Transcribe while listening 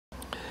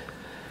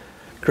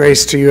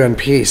Grace to you and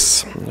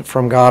peace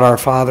from God our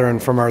Father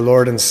and from our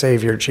Lord and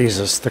Savior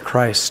Jesus the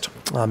Christ.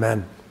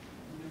 Amen.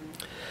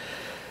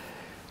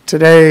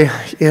 Today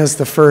is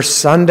the first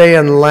Sunday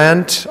in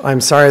Lent. I'm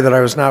sorry that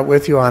I was not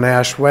with you on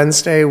Ash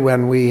Wednesday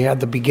when we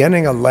had the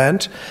beginning of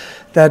Lent,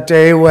 that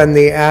day when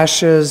the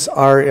ashes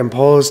are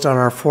imposed on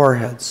our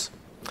foreheads.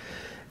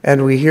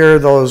 And we hear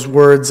those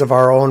words of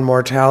our own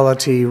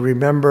mortality,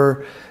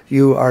 remember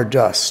you are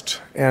dust,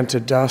 and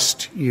to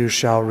dust you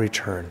shall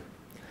return.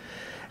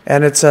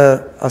 And it's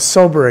a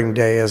sobering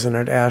day, isn't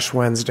it, Ash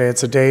Wednesday?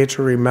 It's a day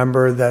to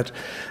remember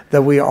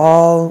that we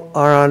all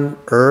are on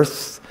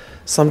earth.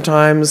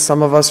 Sometimes,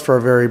 some of us for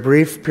a very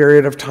brief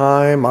period of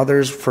time,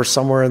 others for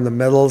somewhere in the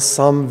middle,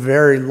 some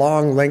very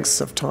long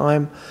lengths of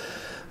time.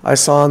 I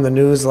saw on the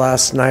news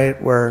last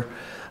night where,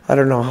 I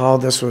don't know how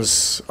this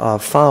was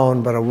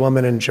found, but a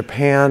woman in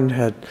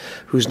Japan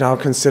who's now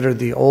considered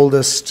the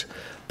oldest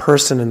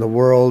person in the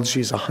world.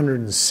 She's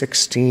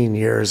 116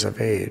 years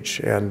of age,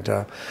 and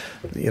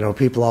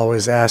people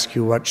always ask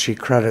you what she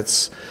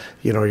credits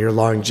your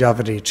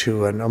longevity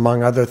to, and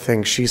among other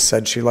things she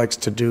said she likes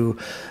to do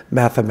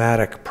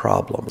mathematic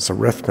problems,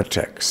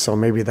 arithmetic, so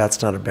maybe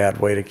that's not a bad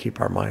way to keep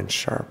our minds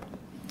sharp.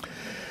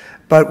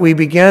 But we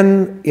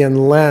begin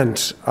in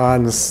Lent,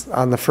 on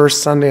the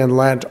first Sunday in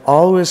Lent,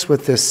 always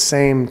with this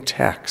same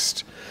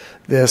text,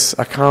 this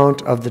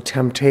account of the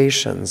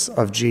temptations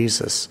of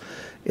Jesus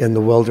in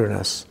the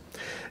wilderness.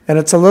 And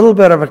it's a little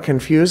bit of a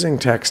confusing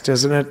text,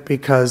 isn't it?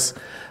 Because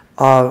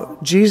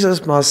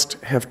Jesus must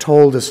have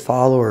told his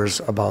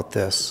followers about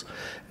this,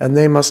 and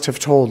they must have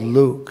told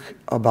Luke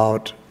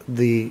about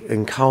the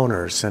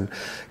encounters. And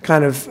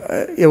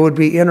it would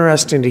be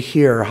interesting to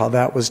hear how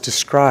that was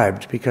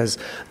described, because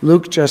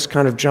Luke just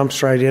kind of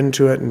jumps right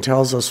into it and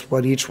tells us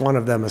what each one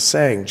of them is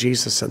saying,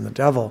 Jesus and the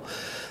devil.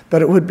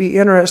 But it would be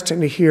interesting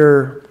to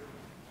hear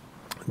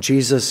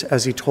Jesus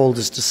as he told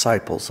his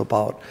disciples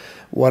about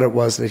what it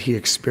was that he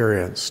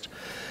experienced.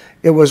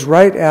 It was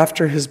right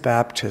after his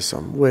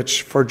baptism,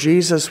 which for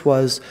Jesus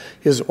was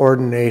his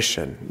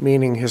ordination,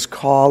 meaning his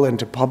call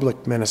into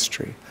public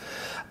ministry.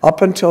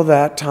 Up until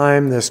that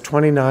time, this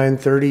 29,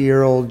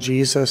 30-year-old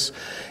Jesus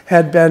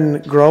had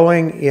been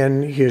growing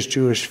in his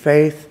Jewish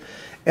faith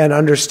and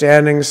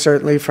understanding,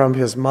 certainly from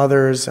his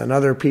mothers and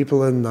other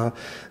people in the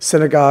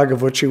synagogue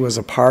of which he was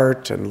a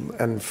part,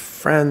 and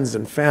friends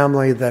and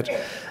family,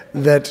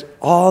 that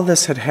all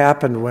this had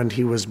happened when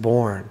he was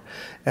born.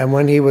 And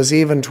when he was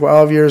even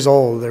 12 years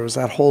old, there was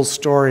that whole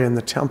story in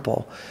the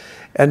temple.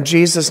 And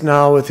Jesus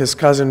now, with his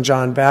cousin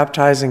John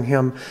baptizing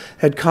him,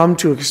 had come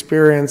to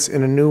experience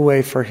in a new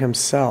way for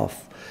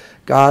himself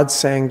God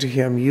saying to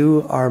him,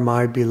 "You are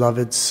my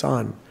beloved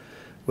Son.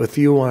 With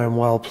you I am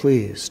well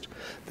pleased."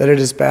 That at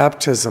his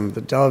baptism,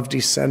 the dove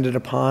descended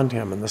upon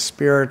him and the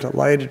Spirit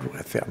alighted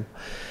with him,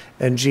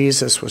 and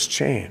Jesus was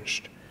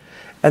changed.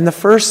 And the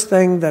first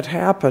thing that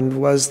happened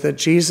was that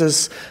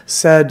Jesus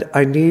said,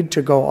 I need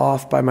to go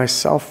off by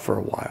myself for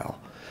a while.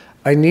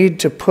 I need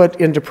to put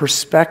into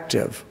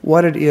perspective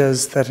what it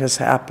is that has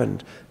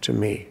happened to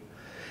me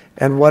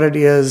and what it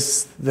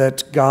is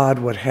that God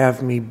would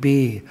have me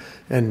be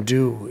and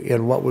do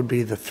in what would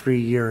be the 3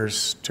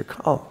 years to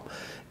come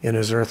in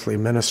his earthly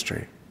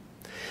ministry.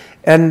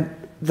 And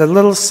the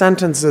little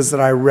sentences that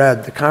I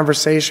read, the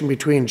conversation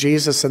between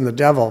Jesus and the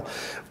devil,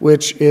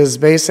 which is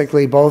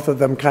basically both of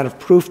them kind of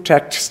proof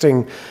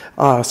texting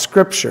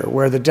Scripture,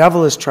 where the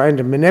devil is trying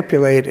to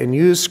manipulate and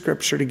use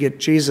Scripture to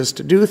get Jesus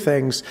to do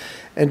things,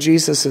 and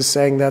Jesus is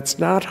saying, that's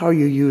not how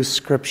you use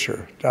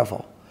Scripture,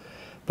 devil.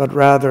 But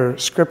rather,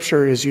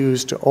 Scripture is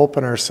used to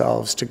open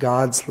ourselves to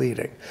God's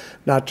leading,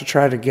 not to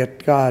try to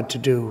get God to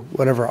do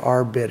whatever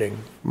our bidding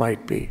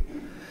might be.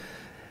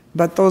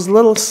 But those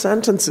little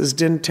sentences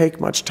didn't take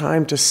much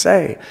time to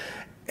say.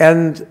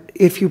 And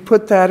if you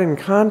put that in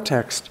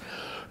context,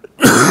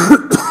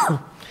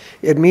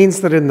 it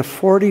means that in the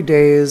 40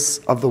 days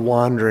of the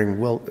wandering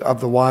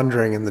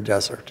in the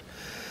desert,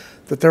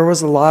 that there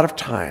was a lot of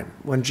time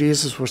when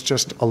Jesus was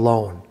just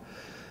alone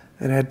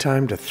and had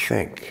time to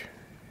think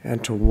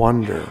and to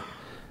wonder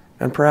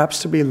and perhaps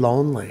to be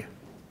lonely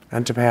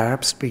and to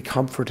perhaps be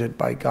comforted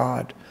by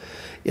God.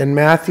 In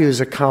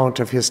Matthew's account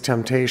of his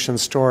temptation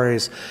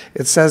stories,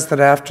 it says that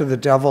after the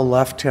devil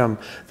left him,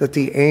 that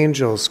the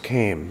angels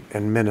came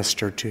and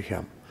ministered to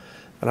him.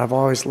 And I've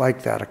always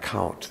liked that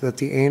account, that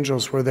the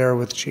angels were there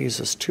with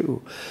Jesus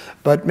too.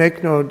 But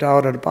make no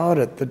doubt about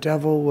it, the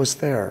devil was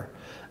there,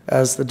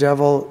 as the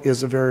devil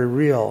is a very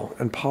real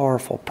and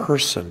powerful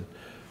person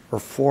or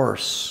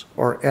force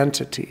or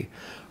entity,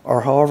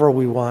 or however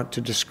we want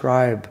to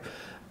describe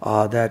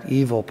that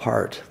evil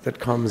part that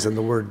comes in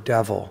the word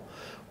devil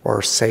or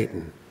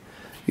Satan.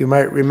 You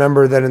might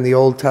remember that in the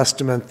Old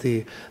Testament,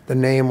 the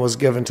name was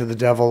given to the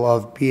devil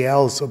of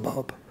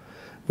Beelzebub,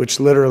 which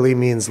literally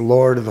means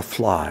Lord of the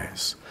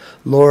Flies,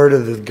 Lord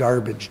of the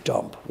garbage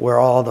dump, where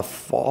all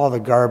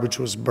the garbage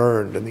was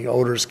burned and the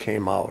odors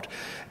came out,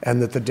 and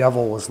that the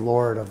devil was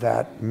Lord of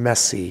that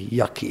messy,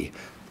 yucky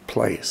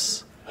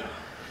place.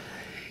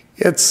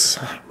 It's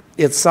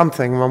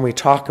something when we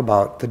talk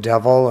about the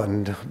devil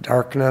and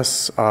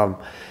darkness.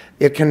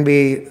 It can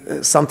be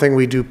something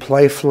we do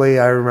playfully.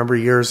 I remember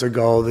years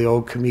ago, the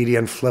old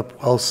comedian Flip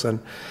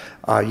Wilson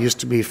used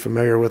to be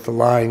familiar with the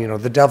line,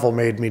 the devil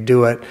made me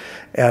do it.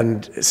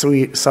 And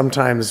so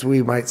sometimes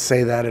we might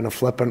say that in a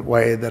flippant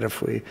way, that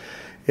if we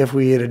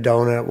eat a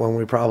donut when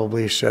we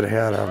probably should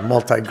have had a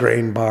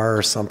multi-grain bar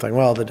or something,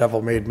 well, the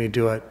devil made me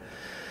do it.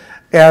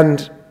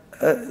 And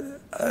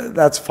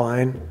that's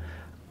fine.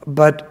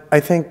 But I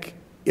think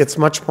it's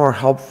much more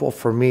helpful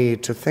for me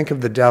to think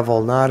of the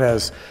devil not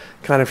as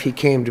kind of he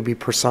came to be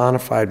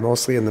personified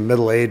mostly in the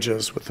Middle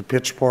Ages with the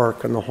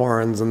pitchfork and the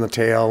horns and the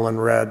tail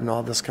and red and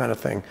all this kind of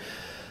thing,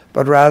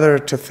 but rather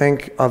to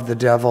think of the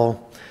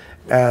devil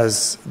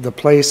as the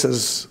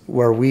places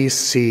where we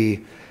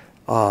see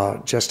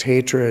just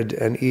hatred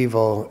and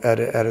evil at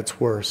its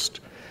worst.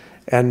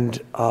 And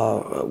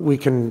we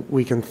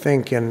can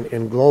think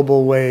in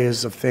global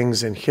ways of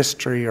things in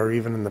history or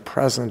even in the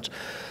present,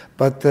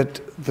 but that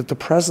the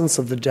presence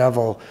of the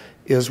devil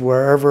is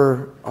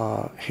wherever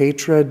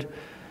hatred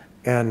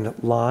and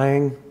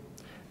lying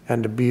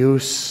and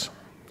abuse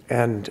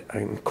and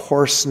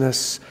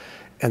coarseness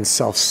and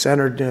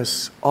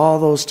self-centeredness, all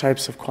those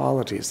types of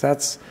qualities.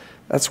 That's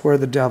where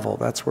the devil,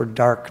 that's where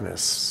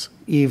darkness,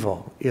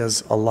 evil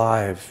is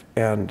alive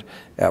and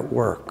at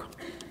work.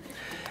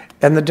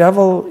 And the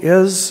devil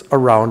is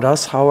around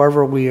us,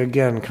 however we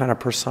again kind of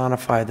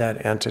personify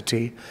that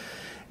entity.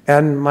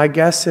 And my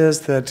guess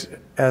is that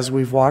as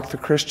we've walked the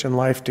Christian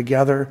life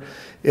together,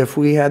 if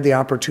we had the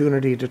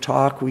opportunity to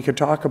talk, we could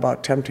talk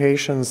about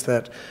temptations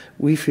that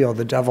we feel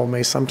the devil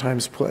may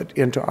sometimes put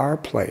into our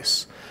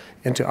place,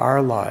 into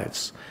our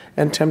lives,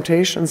 and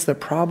temptations that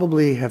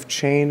probably have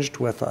changed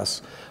with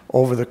us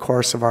over the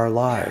course of our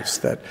lives.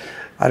 That,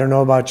 I don't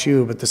know about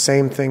you, but the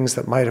same things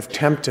that might have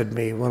tempted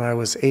me when I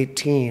was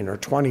 18 or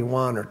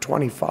 21 or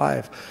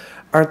 25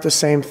 aren't the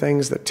same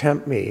things that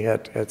tempt me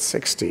at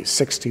 60,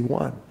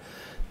 61.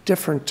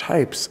 Different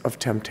types of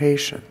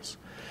temptations.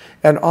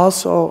 And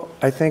also,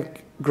 I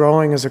think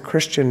growing as a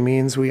Christian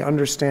means we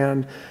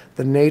understand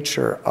the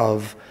nature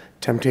of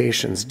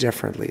temptations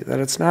differently, that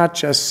it's not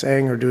just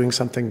saying or doing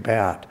something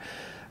bad,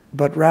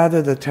 but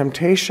rather the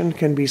temptation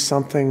can be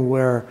something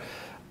where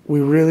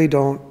we really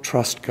don't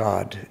trust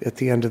God at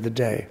the end of the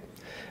day,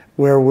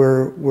 where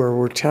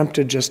we're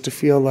tempted just to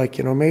feel like,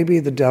 maybe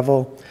the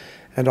devil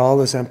and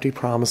all his empty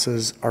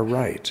promises are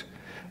right,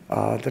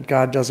 that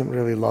God doesn't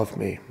really love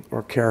me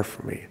or care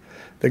for me,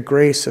 that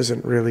grace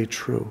isn't really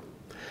true,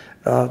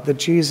 that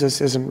Jesus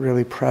isn't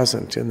really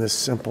present in this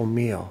simple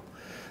meal.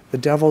 The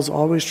devil's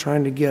always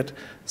trying to get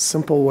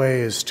simple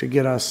ways to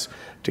get us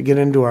to get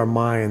into our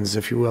minds,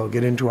 if you will,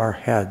 get into our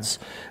heads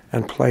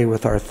and play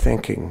with our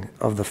thinking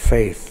of the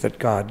faith that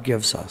God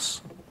gives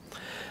us.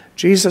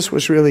 Jesus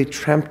was really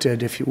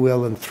tempted, if you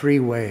will, in three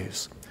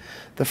ways.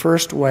 The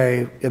first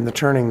way, in the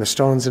turning the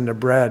stones into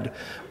bread,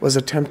 was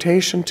a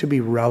temptation to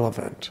be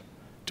relevant,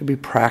 to be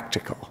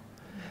practical.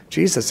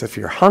 Jesus, if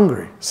you're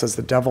hungry, says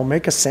the devil,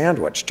 make a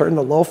sandwich, turn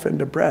the loaf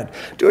into bread.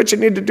 Do what you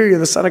need to do. You're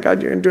the Son of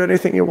God. You can do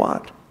anything you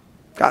want.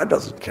 God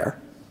doesn't care.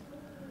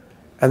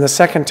 And the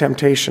second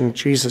temptation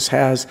Jesus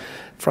has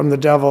from the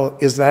devil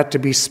is that to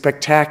be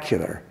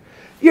spectacular.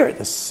 You're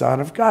the Son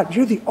of God.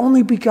 You're the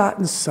only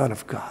begotten Son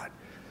of God.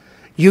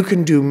 You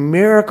can do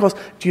miracles.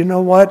 Do you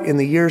know what? In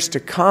the years to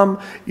come,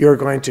 you're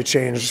going to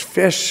change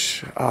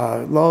fish,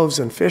 loaves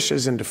and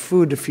fishes into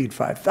food to feed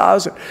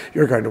 5,000.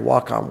 You're going to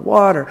walk on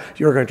water.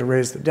 You're going to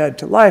raise the dead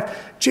to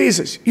life.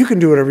 Jesus, you can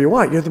do whatever you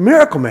want. You're the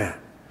miracle man.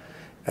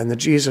 And the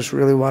Jesus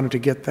really wanted to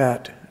get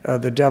that,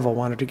 the devil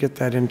wanted to get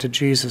that into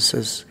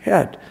Jesus'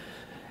 head.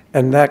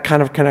 And that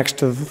kind of connects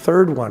to the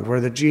third one, where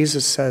the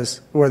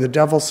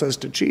devil says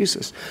to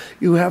Jesus,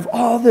 you have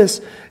all this,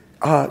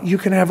 you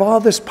can have all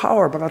this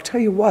power, but I'll tell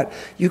you what,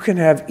 you can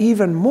have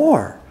even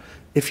more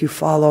if you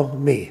follow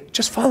me.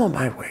 Just follow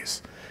my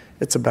ways.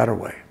 It's a better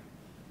way.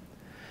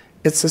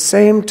 It's the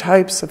same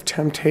types of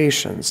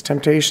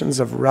temptations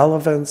of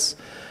relevance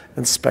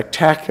and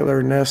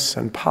spectacularness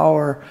and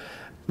power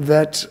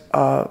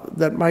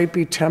that might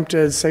be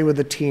tempted, say, with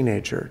a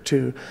teenager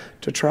to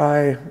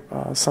try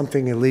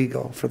something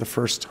illegal for the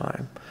first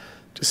time,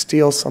 to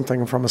steal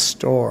something from a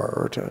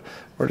store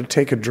or to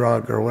take a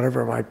drug or whatever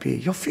it might be.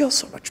 You'll feel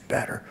so much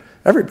better.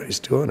 Everybody's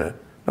doing it.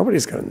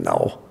 Nobody's going to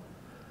know.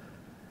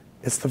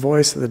 It's the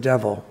voice of the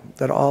devil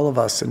that all of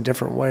us in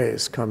different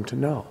ways come to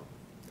know.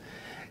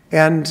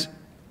 And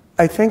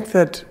I think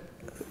that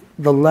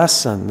the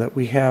lesson that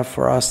we have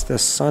for us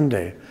this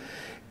Sunday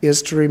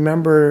is to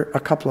remember a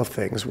couple of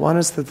things. One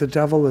is that the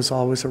devil is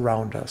always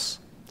around us.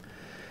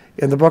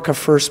 In the book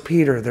of 1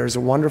 Peter, there's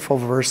a wonderful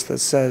verse that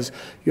says,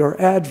 your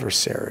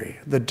adversary,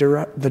 the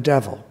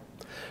devil,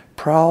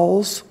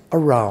 prowls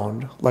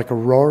around like a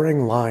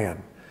roaring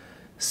lion,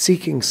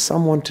 seeking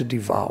someone to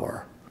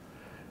devour.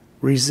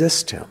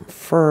 Resist him,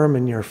 firm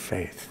in your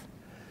faith.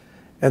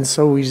 And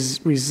so we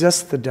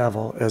resist the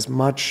devil as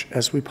much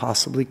as we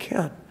possibly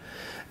can.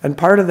 And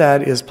part of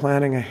that is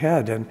planning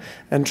ahead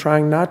and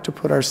trying not to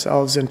put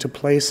ourselves into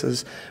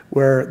places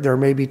where there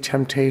may be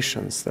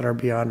temptations that are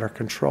beyond our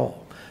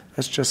control.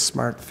 That's just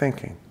smart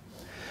thinking.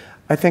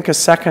 I think a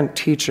second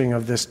teaching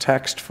of this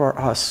text for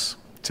us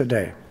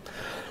today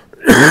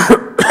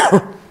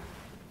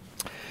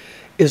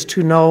is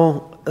to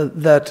know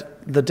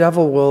that the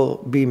devil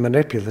will be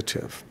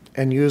manipulative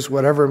and use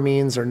whatever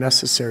means are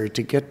necessary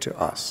to get to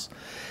us.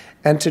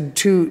 And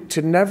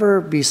to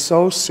never be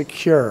so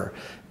secure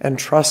and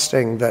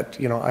trusting that,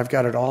 I've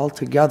got it all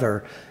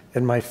together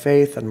in my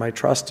faith and my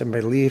trust and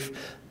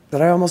belief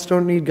that I almost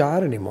don't need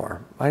God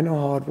anymore. I know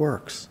how it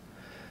works.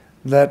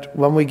 That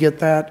when we get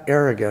that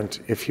arrogant,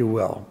 if you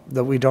will,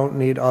 that we don't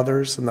need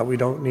others and that we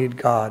don't need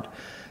God,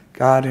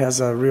 God has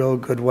a real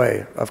good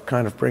way of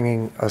kind of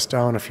bringing us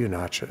down a few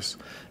notches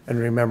and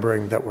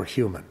remembering that we're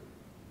human.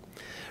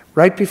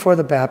 Right before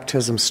the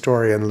baptism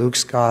story in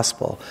Luke's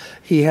gospel,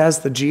 he has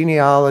the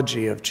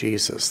genealogy of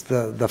Jesus,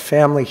 the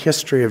family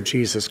history of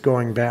Jesus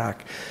going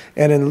back.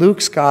 And in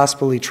Luke's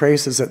gospel, he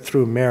traces it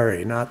through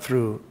Mary, not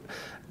through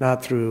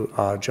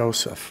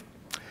Joseph.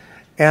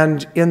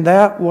 And in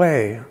that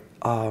way,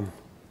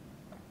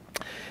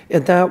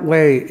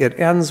 it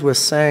ends with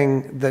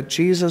saying that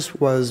Jesus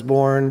was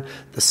born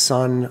the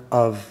son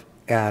of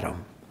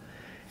Adam.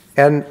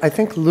 And I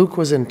think Luke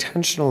was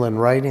intentional in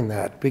writing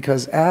that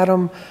because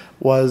Adam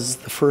was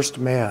the first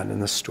man in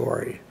the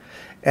story.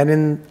 And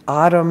in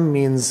Adam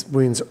means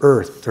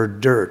earth or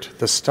dirt,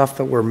 the stuff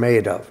that we're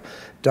made of,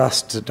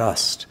 dust to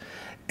dust.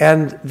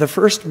 And the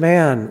first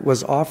man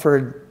was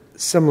offered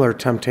similar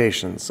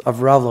temptations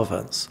of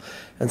relevance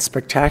and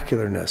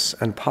spectacularness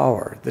and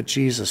power that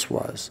Jesus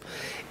was.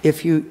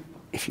 If you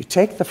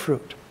take the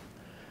fruit,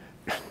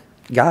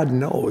 God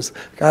knows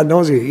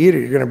you eat it,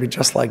 you're going to be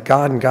just like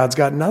God, and God's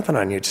got nothing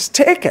on you. Just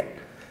take it.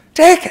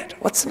 Take it.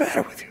 What's the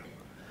matter with you?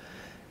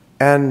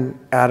 And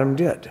Adam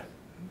did,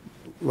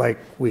 like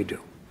we do.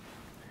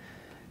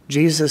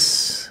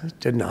 Jesus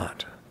did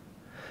not.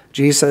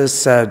 Jesus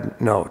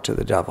said no to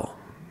the devil.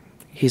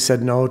 He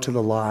said no to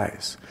the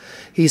lies.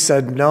 He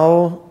said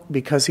no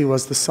because he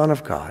was the Son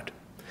of God,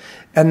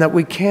 and that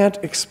we can't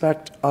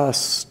expect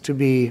us to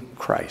be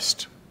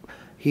Christ.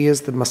 He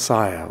is the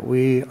Messiah.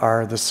 We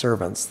are the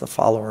servants, the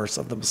followers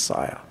of the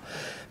Messiah.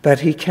 But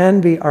he can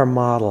be our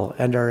model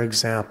and our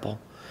example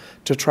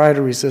to try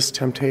to resist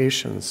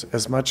temptations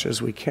as much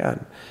as we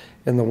can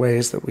in the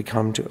ways that we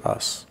come to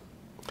us.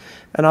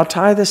 And I'll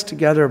tie this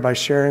together by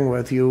sharing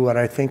with you what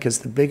I think is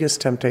the biggest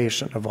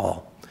temptation of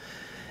all.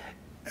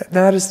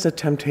 That is the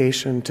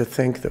temptation to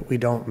think that we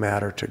don't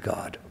matter to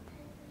God.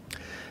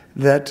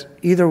 That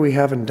either we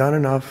haven't done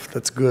enough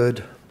that's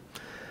good,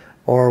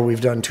 or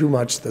we've done too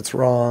much that's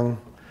wrong,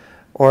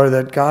 or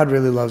that God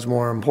really loves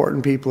more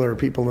important people or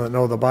people that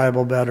know the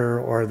Bible better,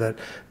 or that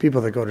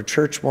people that go to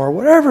church more,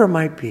 whatever it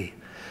might be.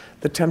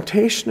 The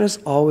temptation is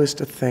always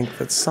to think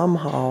that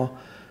somehow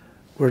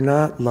we're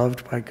not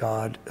loved by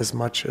God as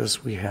much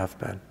as we have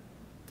been.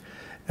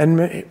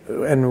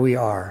 And we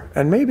are.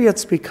 And maybe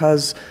it's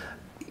because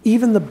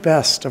even the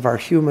best of our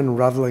human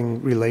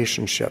reveling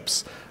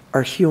relationships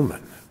are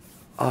human.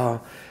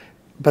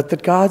 But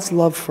that God's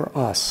love for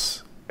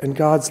us and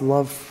God's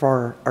love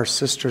for our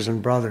sisters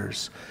and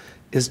brothers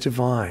is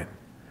divine.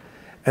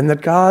 And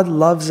that God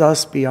loves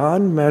us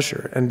beyond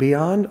measure and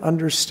beyond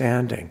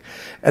understanding.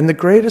 And the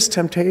greatest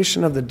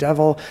temptation of the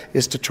devil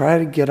is to try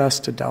to get us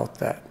to doubt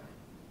that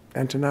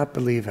and to not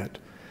believe it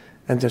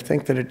and to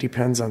think that it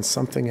depends on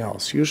something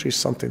else, usually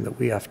something that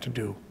we have to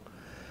do.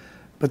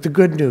 But the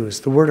good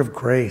news, the word of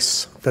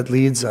grace that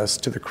leads us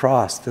to the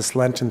cross this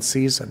Lenten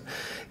season,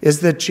 is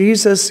that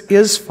Jesus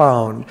is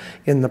found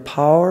in the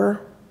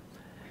power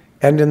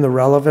and in the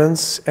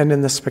relevance and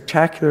in the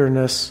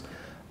spectacularness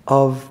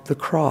of the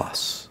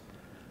cross,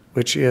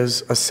 which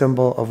is a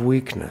symbol of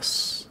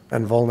weakness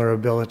and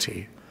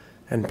vulnerability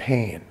and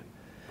pain.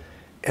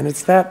 And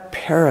it's that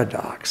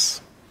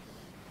paradox,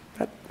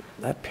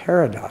 that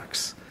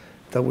paradox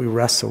that we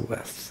wrestle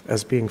with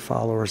as being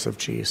followers of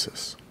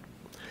Jesus.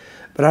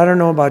 But I don't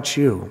know about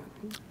you.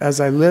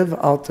 As I live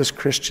out this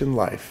Christian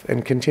life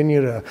and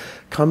continue to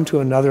come to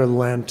another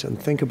Lent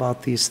and think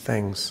about these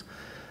things,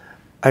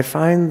 I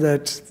find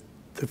that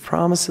the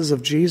promises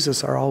of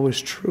Jesus are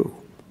always true.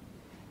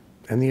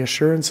 And the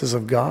assurances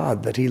of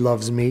God that he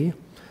loves me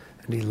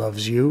and he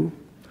loves you.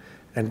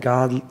 And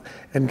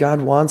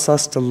God wants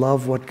us to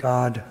love what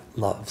God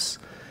loves.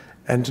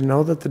 And to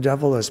know that the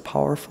devil is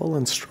powerful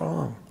and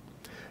strong,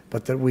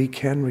 but that we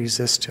can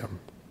resist him.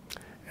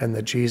 And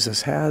that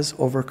Jesus has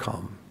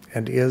overcome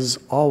and is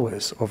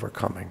always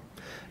overcoming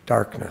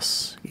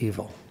darkness,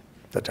 evil,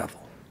 the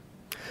devil.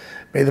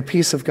 May the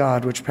peace of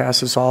God, which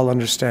passes all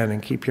understanding,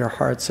 keep your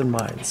hearts and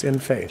minds in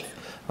faith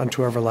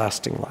unto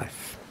everlasting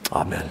life.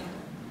 Amen.